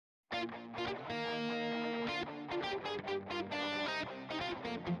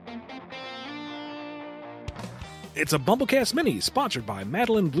It's a BumbleKast Mini, sponsored by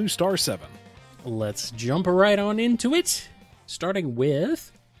Madeline Blue Star 7. Let's jump right on into it, starting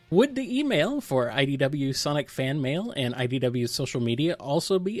with, would the email for IDW Sonic fan mail and IDW social media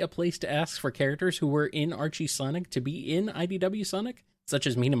also be a place to ask for characters who were in Archie Sonic to be in IDW Sonic, such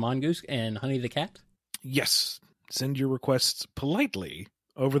as Mina Mongoose and Honey the Cat? Yes, send your requests politely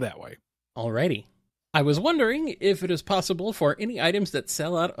over that way. Alrighty. I was wondering if it is possible for any items that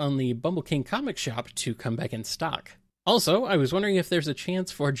sell out on the BumbleKing comic shop to come back in stock. Also, I was wondering if there's a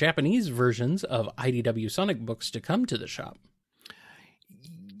chance for Japanese versions of IDW Sonic books to come to the shop.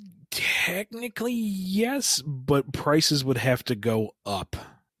 Technically, yes, but prices would have to go up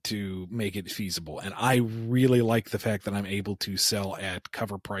to make it feasible. And I really like the fact that I'm able to sell at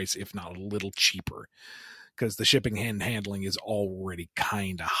cover price, if not a little cheaper, because the shipping and handling is already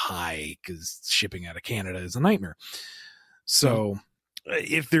kind of high, because shipping out of Canada is a nightmare. So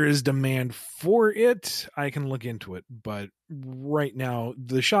if there is demand for it, I can look into it. But right now,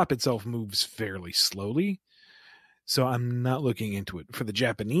 the shop itself moves fairly slowly, so I'm not looking into it. For the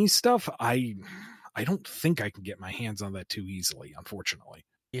Japanese stuff, I don't think I can get my hands on that too easily, unfortunately.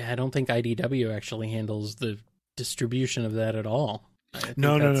 Yeah, I don't think IDW actually handles the distribution of that at all.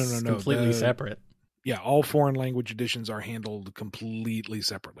 No. Completely separate. Yeah, all foreign language editions are handled completely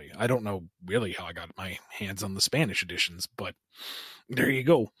separately. I don't know really how I got my hands on the Spanish editions, but there you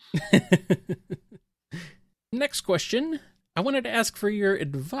go. Next question. I wanted to ask for your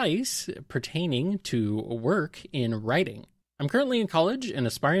advice pertaining to work in writing. I'm currently in college and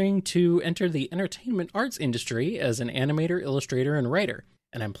aspiring to enter the entertainment arts industry as an animator, illustrator, and writer,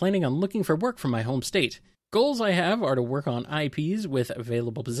 and I'm planning on looking for work from my home state. Goals I have are to work on IPs with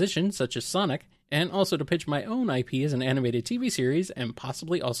available positions such as Sonic, and also to pitch my own IP as an animated TV series and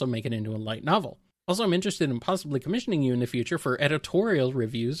possibly also make it into a light novel. Also, I'm interested in possibly commissioning you in the future for editorial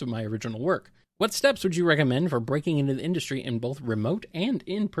reviews of my original work. What steps would you recommend for breaking into the industry in both remote and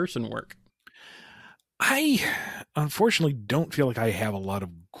in-person work? I unfortunately don't feel like I have a lot of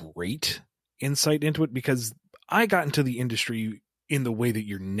great insight into it, because I got into the industry in the way that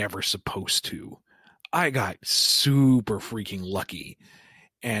you're never supposed to. I got super freaking lucky,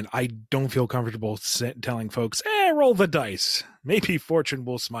 and I don't feel comfortable telling folks, roll the dice. Maybe fortune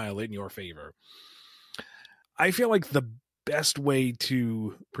will smile in your favor. I feel like the best way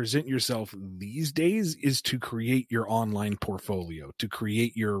to present yourself these days is to create your online portfolio, to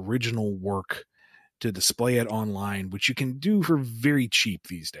create your original work, to display it online, which you can do for very cheap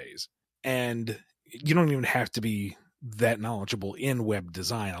these days. And you don't even have to be that knowledgeable in web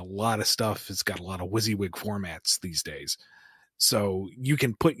design. A lot of stuff has got a lot of WYSIWYG formats these days. So you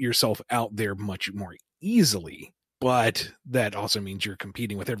can put yourself out there much more easily, but that also means you're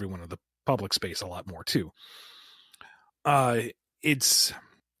competing with everyone in the public space a lot more too. It's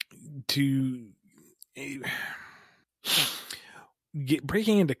to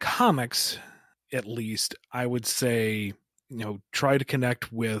breaking into comics, at least, I would say, try to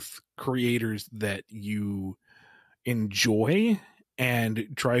connect with creators that you enjoy, and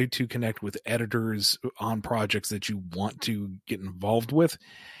try to connect with editors on projects that you want to get involved with.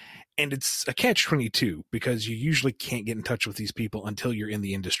 And it's a catch-22, because you usually can't get in touch with these people until you're in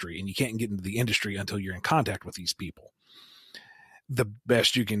the industry, and you can't get into the industry until you're in contact with these people. The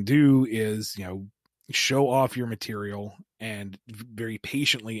best you can do is, show off your material and very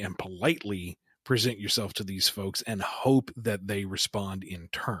patiently and politely present yourself to these folks and hope that they respond in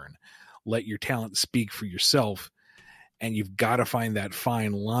turn. Let your talent speak for yourself. And you've got to find that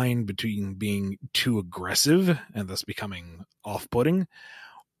fine line between being too aggressive and thus becoming off-putting,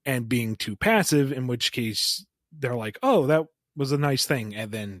 and being too passive, in which case they're like, oh, that was a nice thing,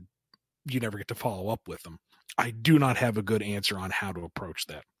 and then you never get to follow up with them. I do not have a good answer on how to approach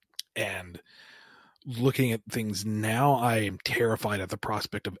that. And looking at things now, I am terrified at the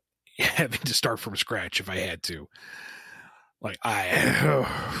prospect of having to start from scratch if I had to. Like,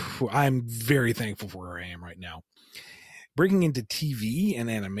 I'm very thankful for where I am right now. Breaking into TV and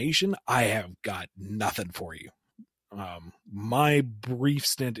animation, I have got nothing for you. My brief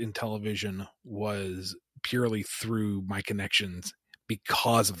stint in television was purely through my connections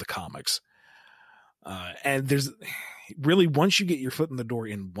because of the comics. And there's really, once you get your foot in the door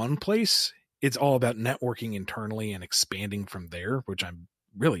in one place, it's all about networking internally and expanding from there, which I'm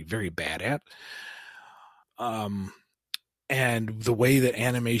really very bad at. And the way that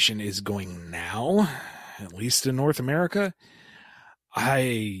animation is going now, at least in North America,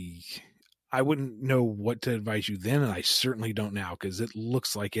 I wouldn't know what to advise you then, and I certainly don't now, because it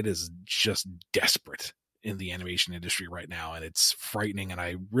looks like it is just desperate. in the animation industry right now, and it's frightening, and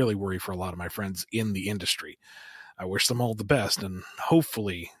I really worry for a lot of my friends in the industry. I wish them all the best, and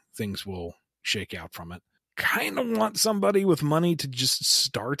hopefully things will shake out from it. Kind of want somebody with money to just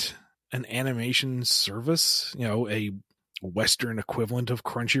start an animation service, a Western equivalent of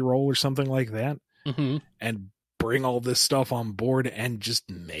Crunchyroll or something like that, and bring all this stuff on board and just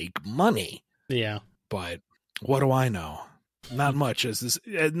make money. Yeah. But what do I know? Not much as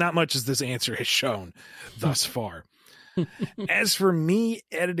this answer has shown thus far. As for me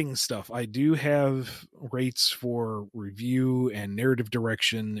editing stuff, I do have rates for review and narrative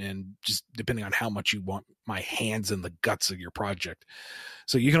direction, and just depending on how much you want my hands in the guts of your project.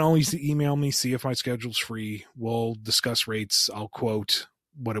 So you can always email me, see if my schedule's free. We'll discuss rates. I'll quote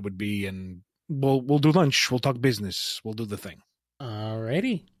what it would be, and we'll do lunch. We'll talk business. We'll do the thing.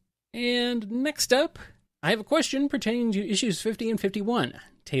 Alrighty. And next up, I have a question pertaining to issues 50 and 51.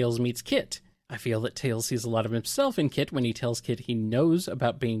 Tails meets Kit. I feel that Tails sees a lot of himself in Kit when he tells Kit he knows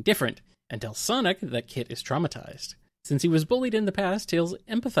about being different, and tells Sonic that Kit is traumatized. Since he was bullied in the past, Tails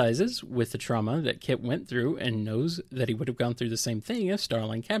empathizes with the trauma that Kit went through and knows that he would have gone through the same thing if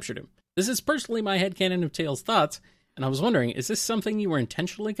Starline captured him. This is personally my headcanon of Tails' thoughts, and I was wondering, is this something you were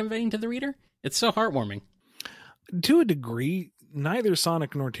intentionally conveying to the reader? It's so heartwarming. To a degree, neither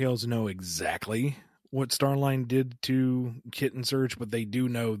Sonic nor Tails know exactly what Starline did to Kit and Surge, but they do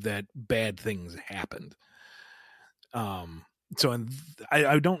know that bad things happened. So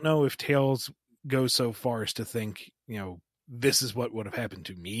I don't know if Tails goes so far as to think, this is what would have happened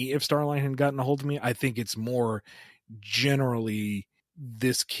to me if Starline had gotten a hold of me. I think it's more generally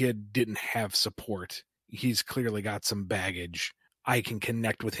this kid didn't have support. He's clearly got some baggage. I can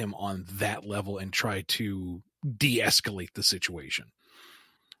connect with him on that level and try to de-escalate the situation.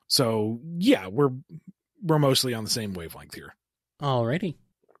 So, yeah, we're mostly on the same wavelength here. Alrighty.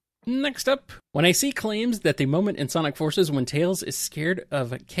 Next up, when I see claims that the moment in Sonic Forces when Tails is scared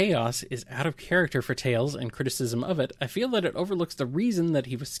of chaos is out of character for Tails and criticism of it, I feel that it overlooks the reason that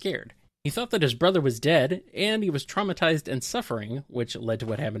he was scared. He thought that his brother was dead, and he was traumatized and suffering, which led to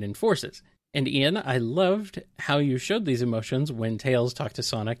what happened in Forces. And Ian, I loved how you showed these emotions when Tails talked to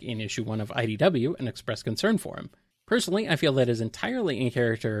Sonic in issue 1 of IDW and expressed concern for him. Personally, I feel that is entirely in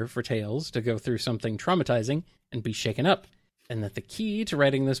character for Tails to go through something traumatizing and be shaken up, and that the key to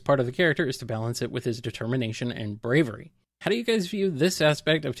writing this part of the character is to balance it with his determination and bravery. How do you guys view this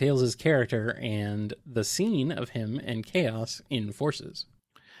aspect of Tails' character and the scene of him and chaos in Forces?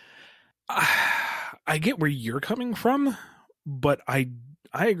 I get where you're coming from, but I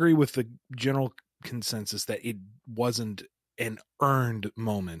agree with the general consensus that it wasn't an earned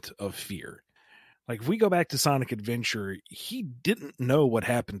moment of fear. Like, if we go back to Sonic Adventure, he didn't know what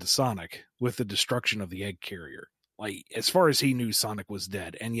happened to Sonic with the destruction of the egg carrier. Like, as far as he knew, Sonic was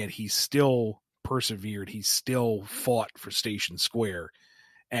dead, and yet he still persevered. He still fought for Station Square.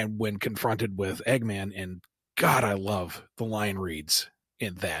 And when confronted with Eggman, and God, I love the line reads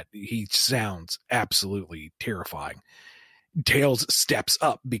in that. He sounds absolutely terrifying. Tails steps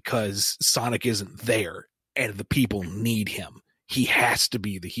up because Sonic isn't there, and the people need him. He has to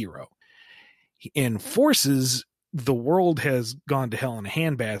be the hero. In Forces, the world has gone to hell in a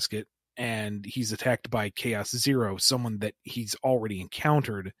handbasket, and he's attacked by Chaos Zero, someone that he's already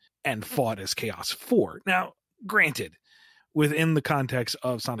encountered and fought as Chaos 4. Now, granted, within the context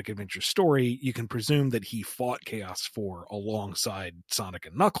of Sonic Adventure's story, you can presume that he fought Chaos 4 alongside Sonic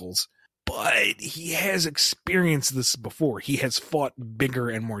and Knuckles, but he has experienced this before. He has fought bigger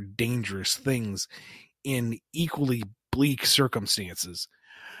and more dangerous things in equally bleak circumstances.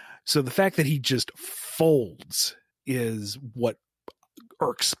 So the fact that he just folds is what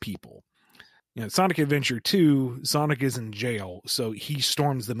irks people. Sonic Adventure 2, Sonic is in jail, so he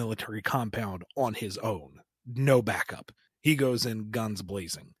storms the military compound on his own. No backup. He goes in guns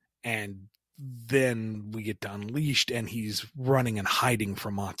blazing. And then we get to Unleashed, and he's running and hiding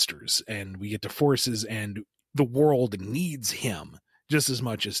from monsters. And we get to Forces, and the world needs him just as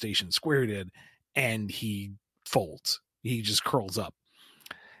much as Station Square did, and he folds. He just curls up.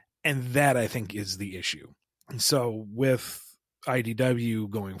 And that, I think, is the issue. And so with IDW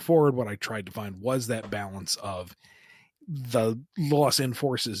going forward, what I tried to find was that balance of the loss in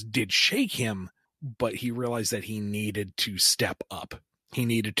Forces did shake him, but he realized that he needed to step up. He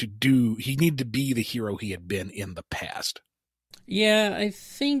needed to be the hero he had been in the past. Yeah, I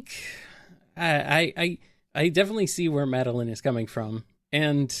think I definitely see where Madeline is coming from.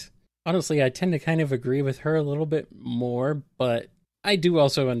 And honestly, I tend to kind of agree with her a little bit more, but I do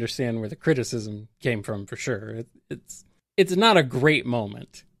also understand where the criticism came from for sure. It's not a great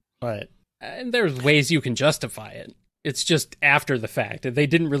moment, but there's ways you can justify it. It's just after the fact. They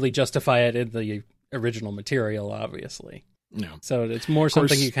didn't really justify it in the original material, obviously. No. So it's more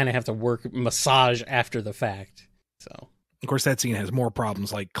something you kind of have to massage after the fact. So, of course, that scene has more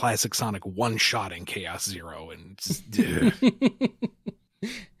problems like classic Sonic one-shotting Chaos Zero. And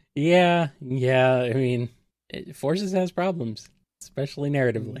yeah. I mean, Forces has problems, especially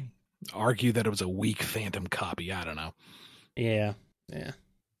narratively. Argue that it was a weak Phantom copy. I don't know. Yeah.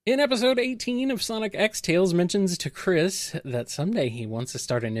 In episode 18 of Sonic X, Tails mentions to Chris that someday he wants to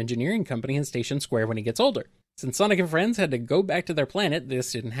start an engineering company in Station Square when he gets older. Since Sonic and friends had to go back to their planet,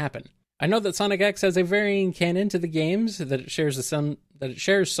 this didn't happen. I know that Sonic X has a varying canon to the games that it shares some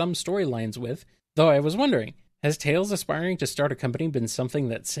storylines with, though I was wondering, has Tails aspiring to start a company been something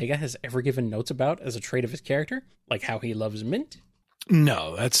that Sega has ever given notes about as a trait of his character? Like how he loves mint?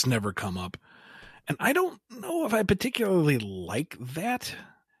 No, that's never come up. And I don't know if I particularly like that.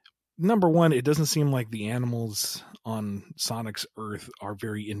 Number one, it doesn't seem like the animals on Sonic's Earth are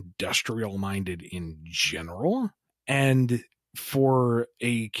very industrial minded in general. And for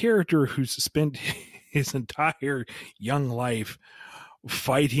a character who's spent his entire young life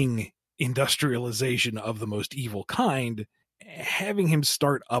fighting industrialization of the most evil kind, having him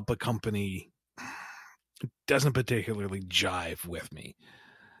start up a company doesn't particularly jive with me.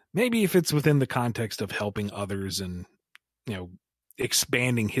 Maybe if it's within the context of helping others and,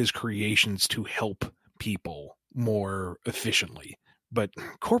 expanding his creations to help people more efficiently. But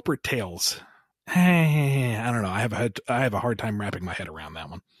corporate Tails, I don't know. I have a hard time wrapping my head around that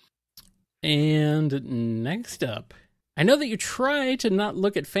one. And next up, I know that you try to not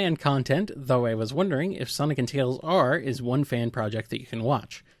look at fan content, though I was wondering if Sonic and Tails R is one fan project that you can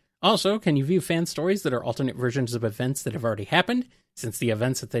watch. Also, can you view fan stories that are alternate versions of events that have already happened, since the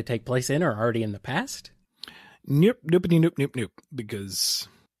events that they take place in are already in the past? Nope. Because,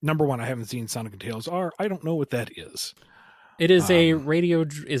 number one, I haven't seen Sonic and Tails R. I don't know what that is. It is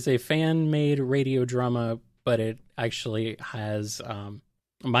a fan-made radio drama, but it actually has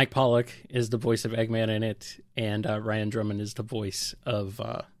Mike Pollock is the voice of Eggman in it, and Ryan Drummond is the voice of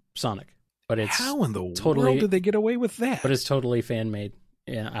Sonic. But it's how in the world did they get away with that? But it's totally fan-made.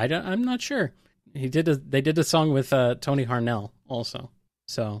 Yeah, I'm not sure. They did a song with Tony Harnell also,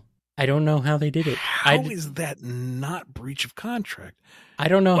 so I don't know how they did it. How is that not breach of contract? I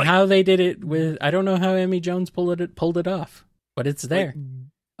don't know how they did it with. I don't know how Emmy Jones pulled it off, but it's there.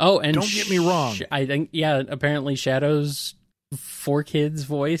 And don't get me wrong. I think apparently Shadow's 4Kids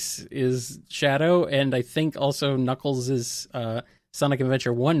voice is Shadow, and I think also Knuckles' Sonic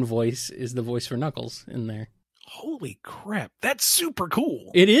Adventure 1 voice is the voice for Knuckles in there. Holy crap, that's super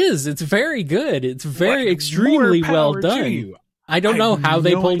cool. It is. It's very good. It's extremely well done. I don't know how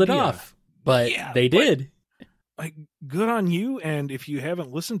they pulled it off, but they did. Good on you, and if you haven't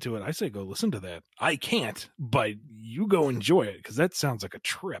listened to it, I say go listen to that. I can't, but you go enjoy it, because that sounds like a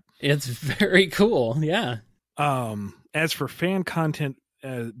trip. It's very cool, yeah. As for fan content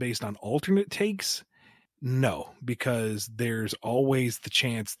based on alternate takes, no, because there's always the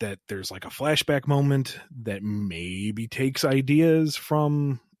chance that there's like a flashback moment that maybe takes ideas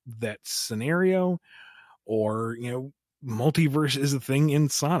from that scenario, or, multiverse is a thing in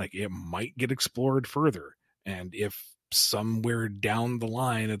Sonic. It might get explored further. And if somewhere down the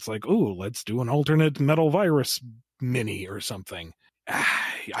line it's like, oh, let's do an alternate Metal Virus mini or something,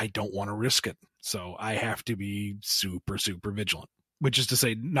 I don't want to risk it. So I have to be super, super vigilant, which is to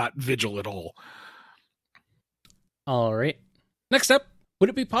say not vigil at all. All right. Next up,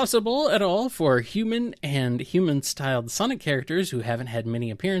 would it be possible at all for human and human-styled Sonic characters who haven't had many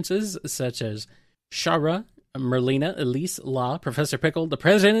appearances, such as Shara, Merlina, Elise, La, Professor Pickle, the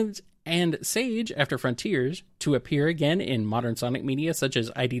President, and Sage after Frontiers, to appear again in modern Sonic media such as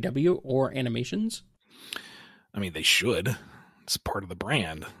IDW or animations? I mean, they should. It's part of the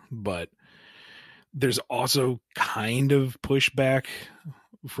brand, but there's also kind of pushback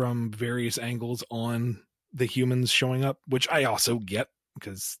from various angles on the humans showing up, which I also get,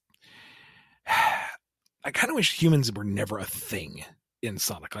 because I kind of wish humans were never a thing in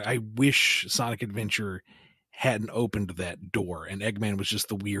Sonic. I wish Sonic Adventure hadn't opened that door and Eggman was just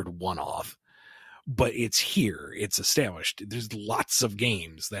the weird one-off. But it's here. It's established. There's lots of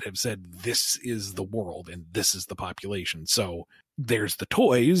games that have said this is the world and this is the population. So there's the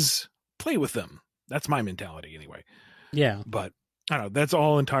toys. Play with them. That's my mentality anyway. Yeah. But I don't know. That's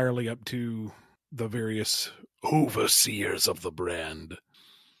all entirely up to the various overseers of the brand.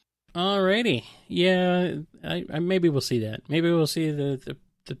 Alrighty. Yeah, I maybe we'll see that. Maybe we'll see the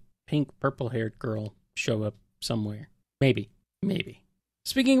pink purple-haired girl show up somewhere. Maybe.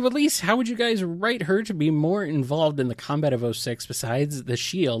 Speaking of Elise, how would you guys write her to be more involved in the combat of 06 besides the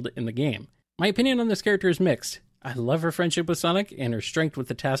shield in the game? My opinion on this character is mixed. I love her friendship with Sonic and her strength with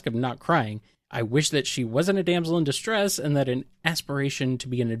the task of not crying. I wish that she wasn't a damsel in distress and that an aspiration to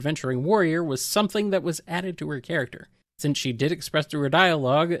be an adventuring warrior was something that was added to her character, since she did express through her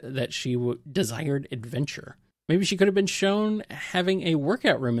dialogue that she desired adventure. Maybe she could have been shown having a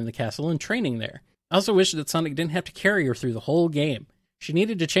workout room in the castle and training there. I also wish that Sonic didn't have to carry her through the whole game. She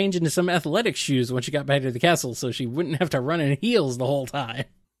needed to change into some athletic shoes when she got back to the castle so she wouldn't have to run in heels the whole time.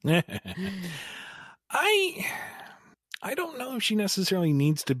 I don't know if she necessarily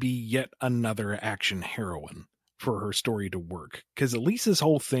needs to be yet another action heroine for her story to work, because Elisa's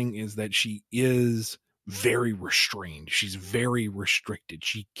whole thing is that she is very restrained. She's very restricted.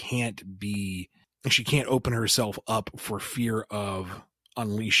 She can't open herself up for fear of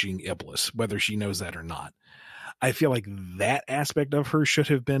unleashing Iblis, whether she knows that or not. I feel like that aspect of her should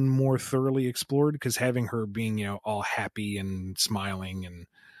have been more thoroughly explored, because having her being, all happy and smiling and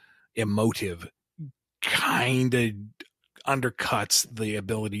emotive kind of undercuts the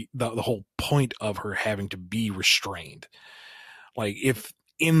ability, the whole point of her having to be restrained. Like, if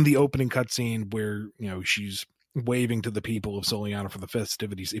in the opening cutscene where, she's waving to the people of Soliana for the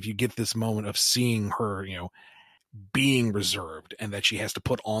festivities, if you get this moment of seeing her, being reserved and that she has to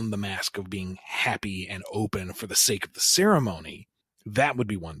put on the mask of being happy and open for the sake of the ceremony, that would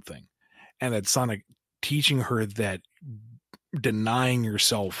be one thing. And that Sonic teaching her that denying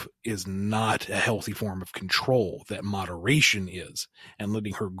yourself is not a healthy form of control, that moderation is, and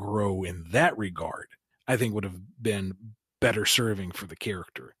letting her grow in that regard, I think would have been better serving for the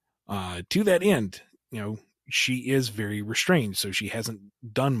character. To that end, she is very restrained, so she hasn't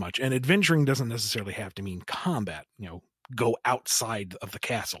done much. And adventuring doesn't necessarily have to mean combat. Go outside of the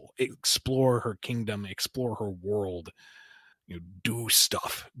castle, explore her kingdom, explore her world, do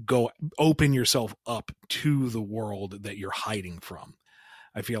stuff, go open yourself up to the world that you're hiding from,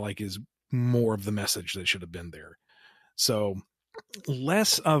 I feel like is more of the message that should have been there. So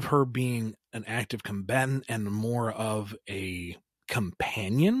less of her being an active combatant and more of a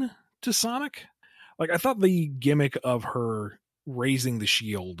companion to Sonic. Like, I thought the gimmick of her raising the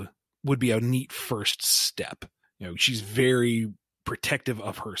shield would be a neat first step. She's very protective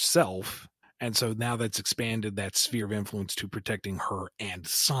of herself, and so now that's expanded that sphere of influence to protecting her and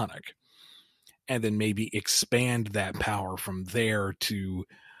Sonic. And then maybe expand that power from there to,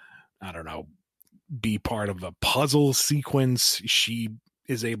 I don't know, be part of a puzzle sequence. She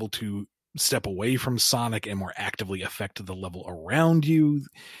is able to step away from Sonic and more actively affect the level around you.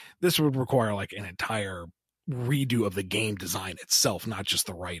 This would require like an entire redo of the game design itself, not just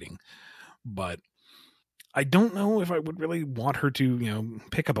the writing. But I don't know if I would really want her to,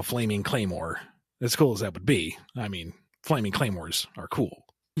 pick up a flaming claymore. As cool as that would be. I mean, flaming claymores are cool.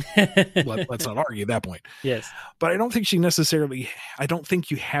 Let's not argue that point. Yes. But I don't think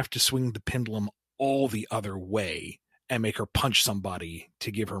you have to swing the pendulum all the other way and make her punch somebody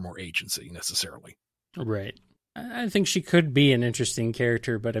to give her more agency necessarily. Right. I think she could be an interesting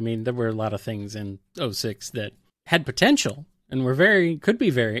character, but I mean, there were a lot of things in 06 that had potential and could be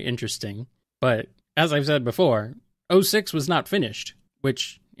very interesting. But as I've said before, 06 was not finished,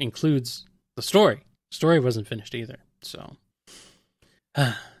 which includes the story. The story wasn't finished either. So,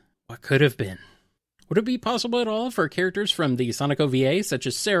 what could have been? Would it be possible at all for characters from the Sonic OVA, such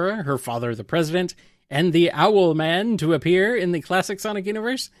as Sarah, her father, the president, and the Owl Man to appear in the classic Sonic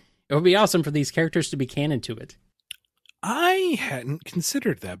universe? It would be awesome for these characters to be canon to it. I hadn't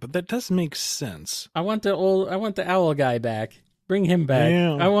considered that, but that does make sense. I want the owl guy back. Bring him back.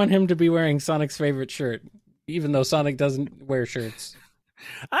 Yeah. I want him to be wearing Sonic's favorite shirt, even though Sonic doesn't wear shirts.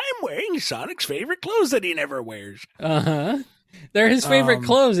 I'm wearing Sonic's favorite clothes that he never wears. Uh-huh. They're his favorite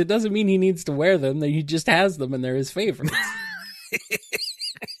clothes. It doesn't mean he needs to wear them. He just has them and they're his favorites.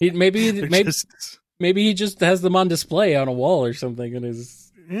 Maybe he just has them on display on a wall or something in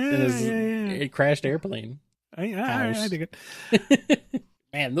his crashed airplane. I dig it.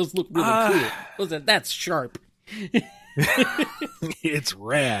 Man, those look really cool. That's sharp. It's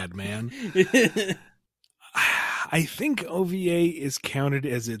rad, man. I think OVA is counted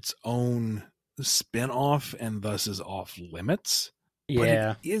as its own spin-off and thus is off limits. Yeah. But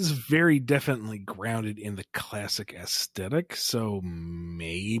it is very definitely grounded in the classic aesthetic, so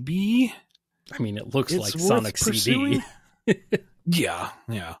maybe. I mean, it looks like Sonic CD. Yeah.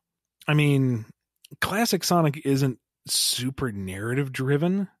 I mean, classic Sonic isn't super narrative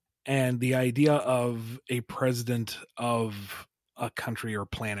driven, and the idea of a president of a country or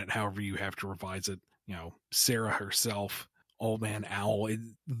planet, however you have to revise it, Sarah herself, Old Man Owl,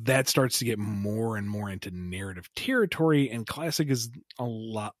 that starts to get more and more into narrative territory, and classic is a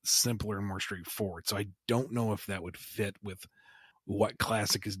lot simpler and more straightforward. So I don't know if that would fit with what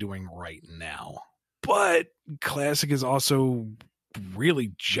classic is doing right now. But classic is also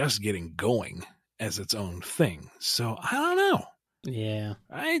really just getting going as its own thing. So I don't know. Yeah.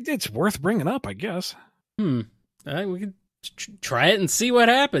 It's worth bringing up, I guess. We could try it and see what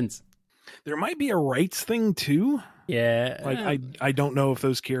happens. There might be a rights thing too. Yeah. Like I don't know if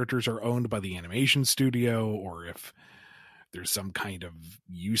those characters are owned by the animation studio or if there's some kind of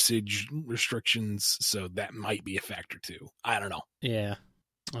usage restrictions. So that might be a factor too. I don't know. Yeah.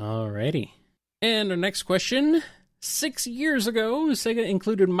 Alrighty. And our next question. 6 years ago, Sega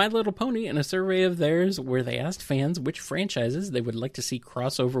included My Little Pony in a survey of theirs where they asked fans which franchises they would like to see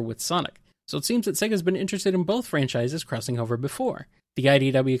crossover with Sonic. So it seems that Sega's been interested in both franchises crossing over before. The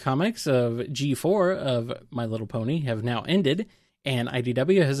IDW comics of G4 of My Little Pony have now ended, and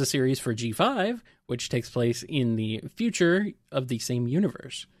IDW has a series for G5, which takes place in the future of the same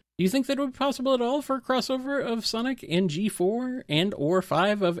universe. Do you think that it would be possible at all for a crossover of Sonic and G4 and or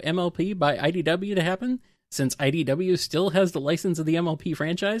 5 of MLP by IDW to happen, since IDW still has the license of the MLP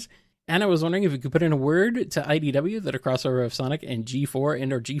franchise? And I was wondering if you could put in a word to IDW that a crossover of Sonic and G4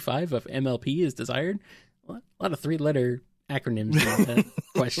 and or G5 of MLP is desired. A lot of three-letter acronyms in that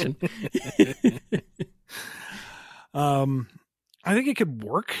question. I think it could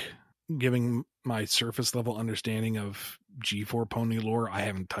work, giving my surface level understanding of G4 pony lore. I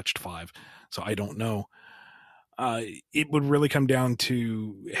haven't touched 5, so I don't know. It would really come down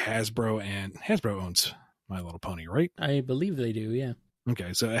to Hasbro, and Hasbro owns My Little Pony, right? I believe they do, yeah.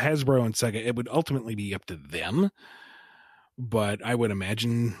 Okay, so Hasbro and Sega, it would ultimately be up to them, but I would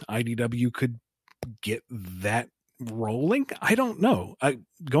imagine IDW could get that rolling. I don't know.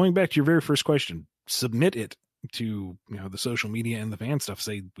 Going back to your very first question, submit it to the social media and the fan stuff.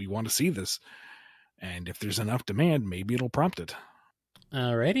 Say we want to see this, and if there's enough demand, maybe it'll prompt it.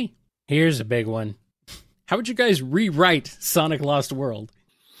 Alrighty, here's a big one. How would you guys rewrite Sonic Lost World?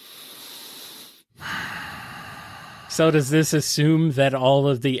 So does this assume that all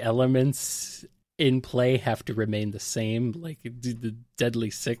of the elements in play have to remain the same? Like, do the Deadly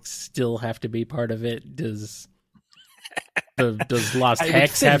Six still have to be part of it? Does Lost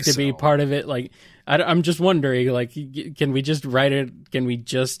Hex have to be part of it? Like, I'm just wondering, like, can we just write it? Can we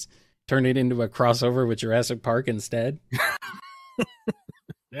just turn it into a crossover with Jurassic Park instead?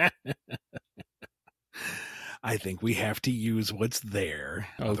 I think we have to use what's there.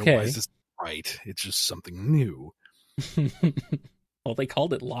 Okay. Otherwise, it's right. It's just something new. Well, they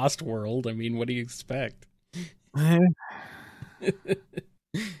called it Lost World. I mean, what do you expect?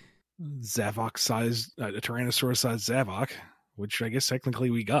 Zavok-sized, a Tyrannosaurus-sized Zavok, which I guess technically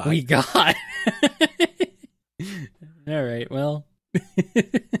we got. All right, well.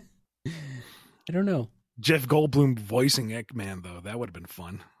 I don't know. Jeff Goldblum voicing Eggman, though. That would have been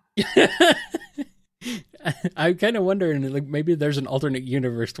fun. I'm kind of wondering, like, maybe there's an alternate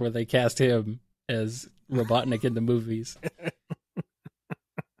universe where they cast him as Robotnik in the movies.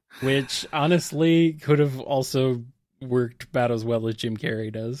 Which, honestly, could have also worked about as well as Jim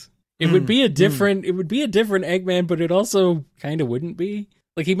Carrey does. It would be a different Eggman, but it also kind of wouldn't be.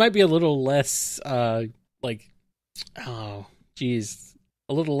 Like, he might be a little less, a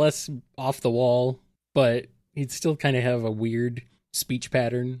little less off the wall, but he'd still kind of have a weird speech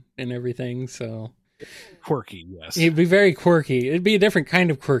pattern and everything, so... Quirky, yes. He'd be very quirky. It'd be a different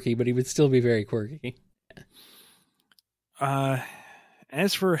kind of quirky, but he would still be very quirky.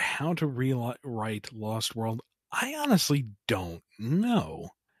 As for how to rewrite Lost World, I honestly don't know.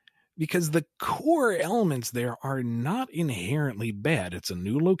 Because the core elements there are not inherently bad. It's a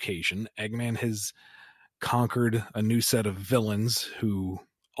new location. Eggman has conquered a new set of villains who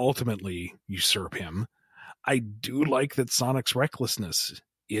ultimately usurp him. I do like that Sonic's recklessness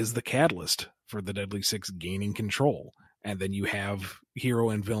is the catalyst for the Deadly Six gaining control. And then you have hero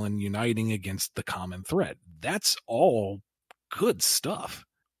and villain uniting against the common threat. That's all good stuff.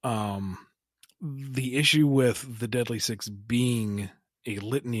 The issue with the Deadly Six being a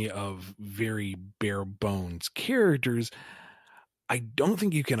litany of very bare bones characters, I don't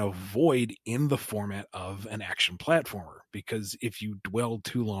think you can avoid in the format of an action platformer, because if you dwell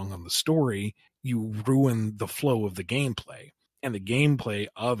too long on the story, you ruin the flow of the gameplay. And the gameplay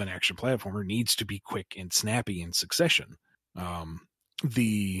of an action platformer needs to be quick and snappy in succession.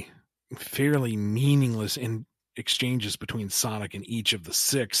 The fairly meaningless exchanges between Sonic and each of the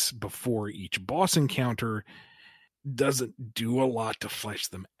six before each boss encounter doesn't do a lot to flesh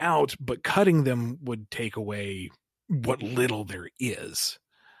them out, but cutting them would take away what little there is.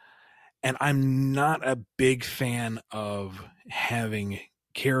 And I'm not a big fan of having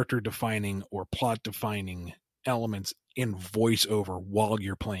character-defining or plot-defining elements in voiceover while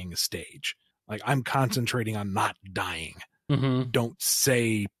you're playing a stage. Like, I'm concentrating on not dying. don't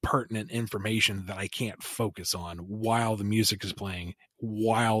say pertinent information that I can't focus on while the music is playing,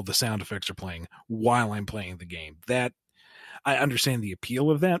 while the sound effects are playing, while I'm playing the game. That I understand the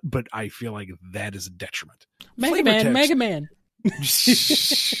appeal of that, but I feel like that is a detriment. Mega Man.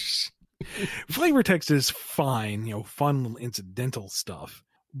 Flavor text is fine, fun little incidental stuff,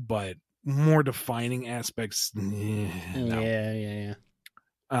 but more defining aspects, no. Yeah.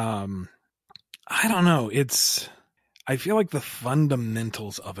 I don't know. I feel like the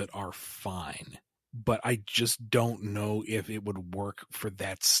fundamentals of it are fine, but I just don't know if it would work for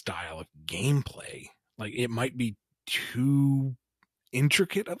that style of gameplay. Like, it might be too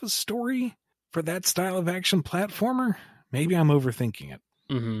intricate of a story for that style of action platformer. Maybe I'm overthinking it.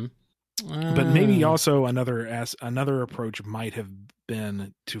 But maybe also another approach might have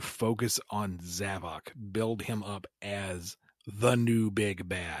been to focus on Zavok, build him up as the new big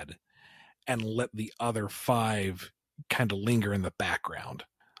bad, and let the other 5 kind of linger in the background.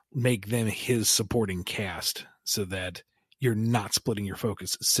 Make them his supporting cast so that you're not splitting your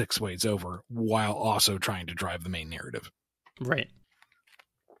focus 6 ways over while also trying to drive the main narrative. Right.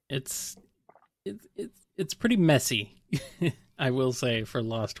 It's pretty messy, I will say, for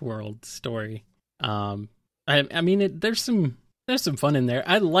Lost World story. I mean, there's some fun in there.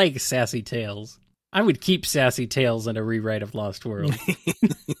 I like sassy tales. I would keep sassy tales in a rewrite of Lost World.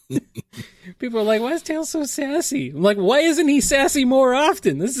 People are like, why is Tails so sassy? I'm like, why isn't he sassy more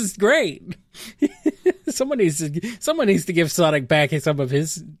often? This is great. Someone needs to give Sonic back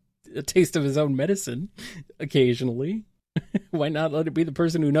a taste of his own medicine occasionally. Why not let it be the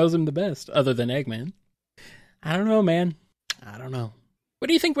person who knows him the best, other than Eggman? I don't know, man. I don't know. What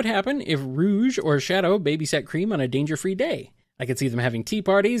do you think would happen if Rouge or Shadow babysat Cream on a danger-free day? I could see them having tea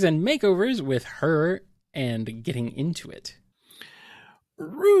parties and makeovers with her and getting into it.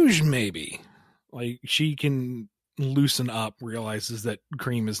 Rouge, maybe. Like, she can loosen up, realizes that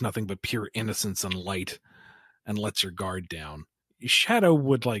Cream is nothing but pure innocence and light, and lets her guard down. Shadow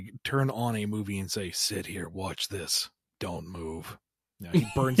would, turn on a movie and say, sit here, watch this, don't move. He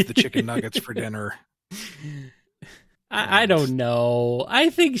burns the chicken nuggets for dinner. I don't know. I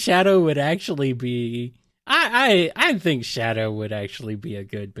think Shadow would actually be... I think Shadow would actually be a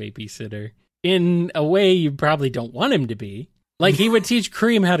good babysitter. In a way you probably don't want him to be. Like, he would teach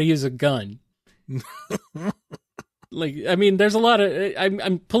Cream how to use a gun. I mean, there's a lot of...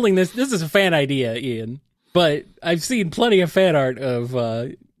 I'm pulling this... This is a fan idea, Ian. But I've seen plenty of fan art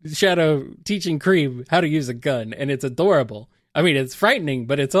of Shadow teaching Cream how to use a gun, and it's adorable. I mean, it's frightening,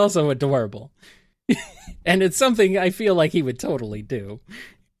 but it's also adorable. And it's something I feel like he would totally do.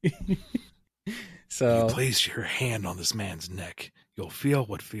 So, you place your hand on this man's neck, you'll feel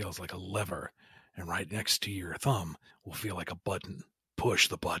what feels like a lever, and right next to your thumb will feel like a button. Push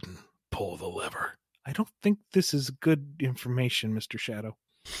the button, pull the lever. I don't think this is good information, Mr. Shadow.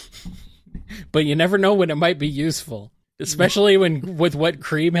 But you never know when it might be useful, especially with what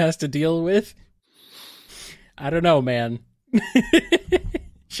Cream has to deal with. I don't know, man.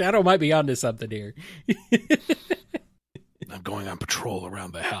 Shadow might be onto something here. I'm going on patrol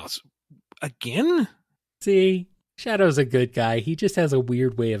around the house. Again? See, Shadow's a good guy. He just has a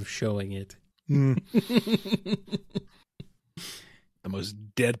weird way of showing it. The most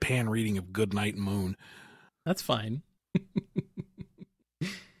deadpan reading of Goodnight Moon. That's fine.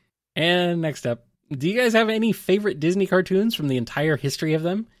 And next up, do you guys have any favorite Disney cartoons from the entire history of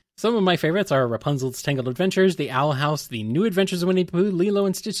them? Some of my favorites are Rapunzel's Tangled Adventures, The Owl House, The New Adventures of Winnie the Pooh, Lilo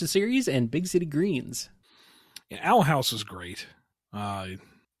and Stitch the series, and Big City Greens. Yeah, Owl House is great. The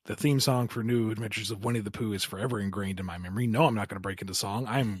theme song for New Adventures of Winnie the Pooh is forever ingrained in my memory. No, I'm not going to break into song.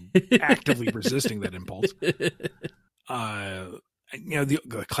 I'm actively resisting that impulse. The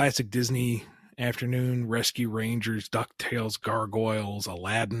classic Disney afternoon, Rescue Rangers, DuckTales, Gargoyles,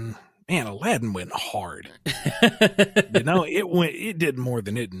 Aladdin. Man, Aladdin went hard. It did more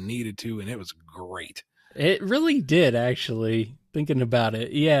than it needed to, and it was great. It really did, actually, thinking about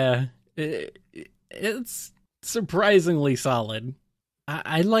it. Yeah, it's surprisingly solid.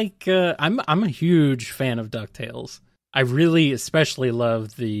 I'm a huge fan of DuckTales. I really especially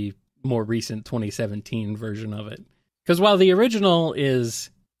love the more recent 2017 version of it. Because while the original is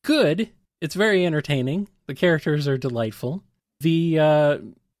good, it's very entertaining. The characters are delightful. The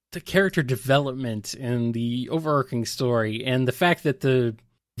character development and the overarching story, and the fact that the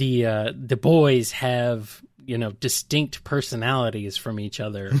boys have, distinct personalities from each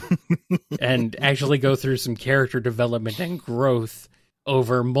other and actually go through some character development and growth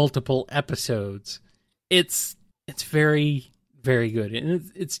over multiple episodes. It's very, very good.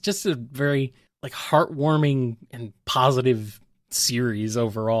 And it's just a very heartwarming and positive series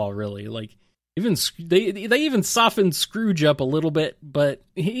overall, really. Even they even softened Scrooge up a little bit, but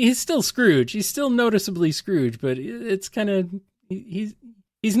he's still Scrooge. He's still noticeably Scrooge, but it's kind of he's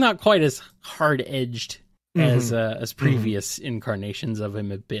not quite as hard edged as previous incarnations of him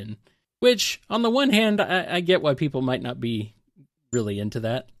have been. Which, on the one hand, I get why people might not be really into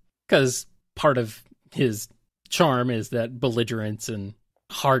that, because part of his charm is that belligerence and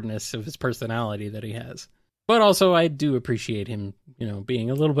hardness of his personality that he has. But also, I do appreciate him, being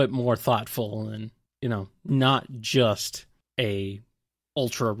a little bit more thoughtful and, not just a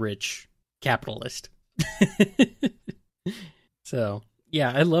ultra-rich capitalist. So,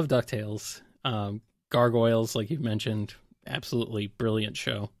 yeah, I love DuckTales. Gargoyles, like you mentioned, absolutely brilliant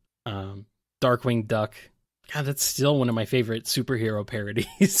show. Darkwing Duck, God, that's still one of my favorite superhero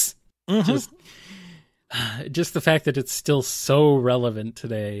parodies. Just the fact that it's still so relevant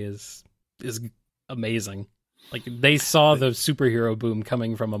today is amazing. Like, they saw the superhero boom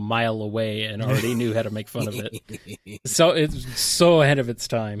coming from a mile away and already knew how to make fun of it. So it's so ahead of its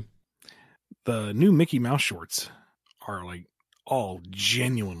time. The new Mickey Mouse shorts are like all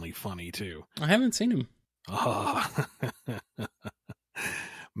genuinely funny too. I haven't seen them.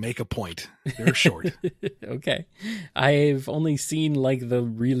 Make a point. They're short. Okay. I've only seen like the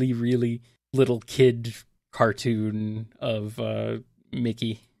really, really little kid cartoon of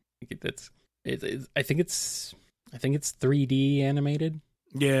Mickey. I think it's 3D animated.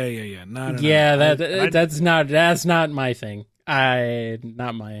 Yeah. That's not my thing.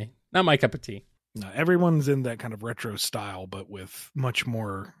 Not my cup of tea. No, everyone's in that kind of retro style, but with much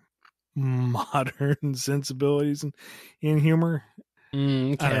more modern sensibilities and humor.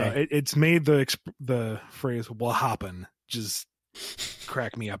 Okay. I don't know. It's made the phrase "what happen" just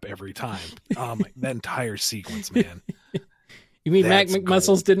crack me up every time. That entire sequence, man. You mean Mac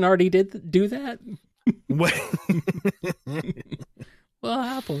McMuscles didn't already do that? What? What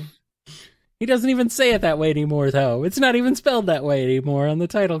happened? He doesn't even say it that way anymore, though. It's not even spelled that way anymore on the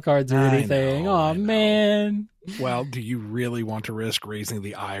title cards or anything. Oh man. Well, do you really want to risk raising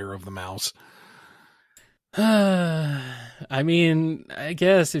the ire of the mouse? I mean, I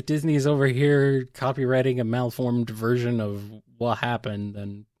guess if Disney's over here copywriting a malformed version of what happened,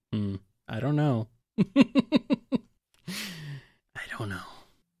 then I don't know.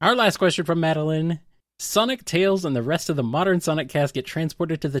 Our last question from Madeline. Sonic, Tails, and the rest of the modern Sonic cast get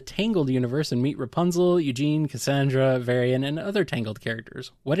transported to the Tangled universe and meet Rapunzel, Eugene, Cassandra, Varian, and other Tangled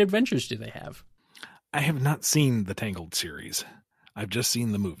characters. What adventures do they have? I have not seen the Tangled series. I've just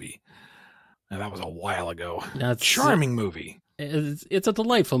seen the movie. And that was a while ago. Charming movie. It's a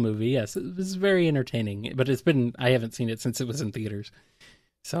delightful movie, yes. It was very entertaining. But I haven't seen it since it was in theaters.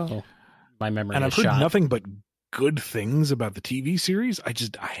 So my memory is shot. And I've heard nothing but good things about the TV series. I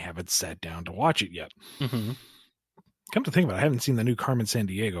haven't sat down to watch it yet. Mm-hmm. Come to think about it, I haven't seen the new Carmen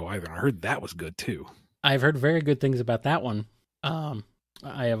Sandiego either. I heard that was good too. I've heard very good things about that one. I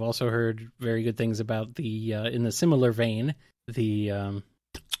have also heard very good things about the in the similar vein, the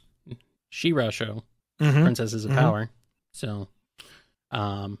She-Ra show, Princesses of Power. So,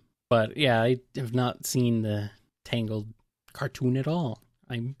 but yeah, I have not seen the Tangled cartoon at all.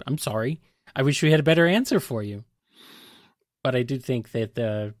 I'm sorry. I wish we had a better answer for you. But I do think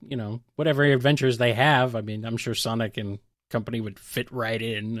that, whatever adventures they have, I mean, I'm sure Sonic and company would fit right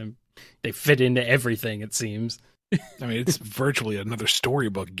in. They fit into everything, it seems. I mean, it's virtually another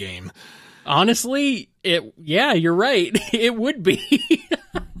storybook game. Honestly, yeah, you're right. It would be.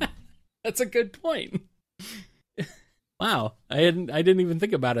 That's a good point. Wow. I didn't even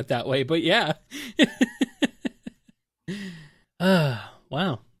think about it that way, but yeah.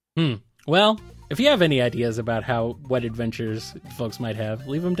 Wow. Well, if you have any ideas about what adventures folks might have,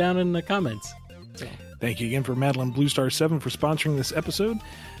 leave them down in the comments. So. Thank you again for Madeline Bluestar 7 for sponsoring this episode.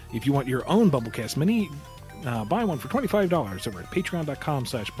 If you want your own BumbleKast Mini, buy one for $25 over at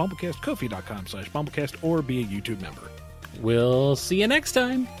patreon.com/BumbleKast, Ko-fi.com/BumbleKast, or be a YouTube member. We'll see you next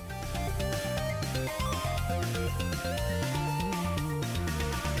time.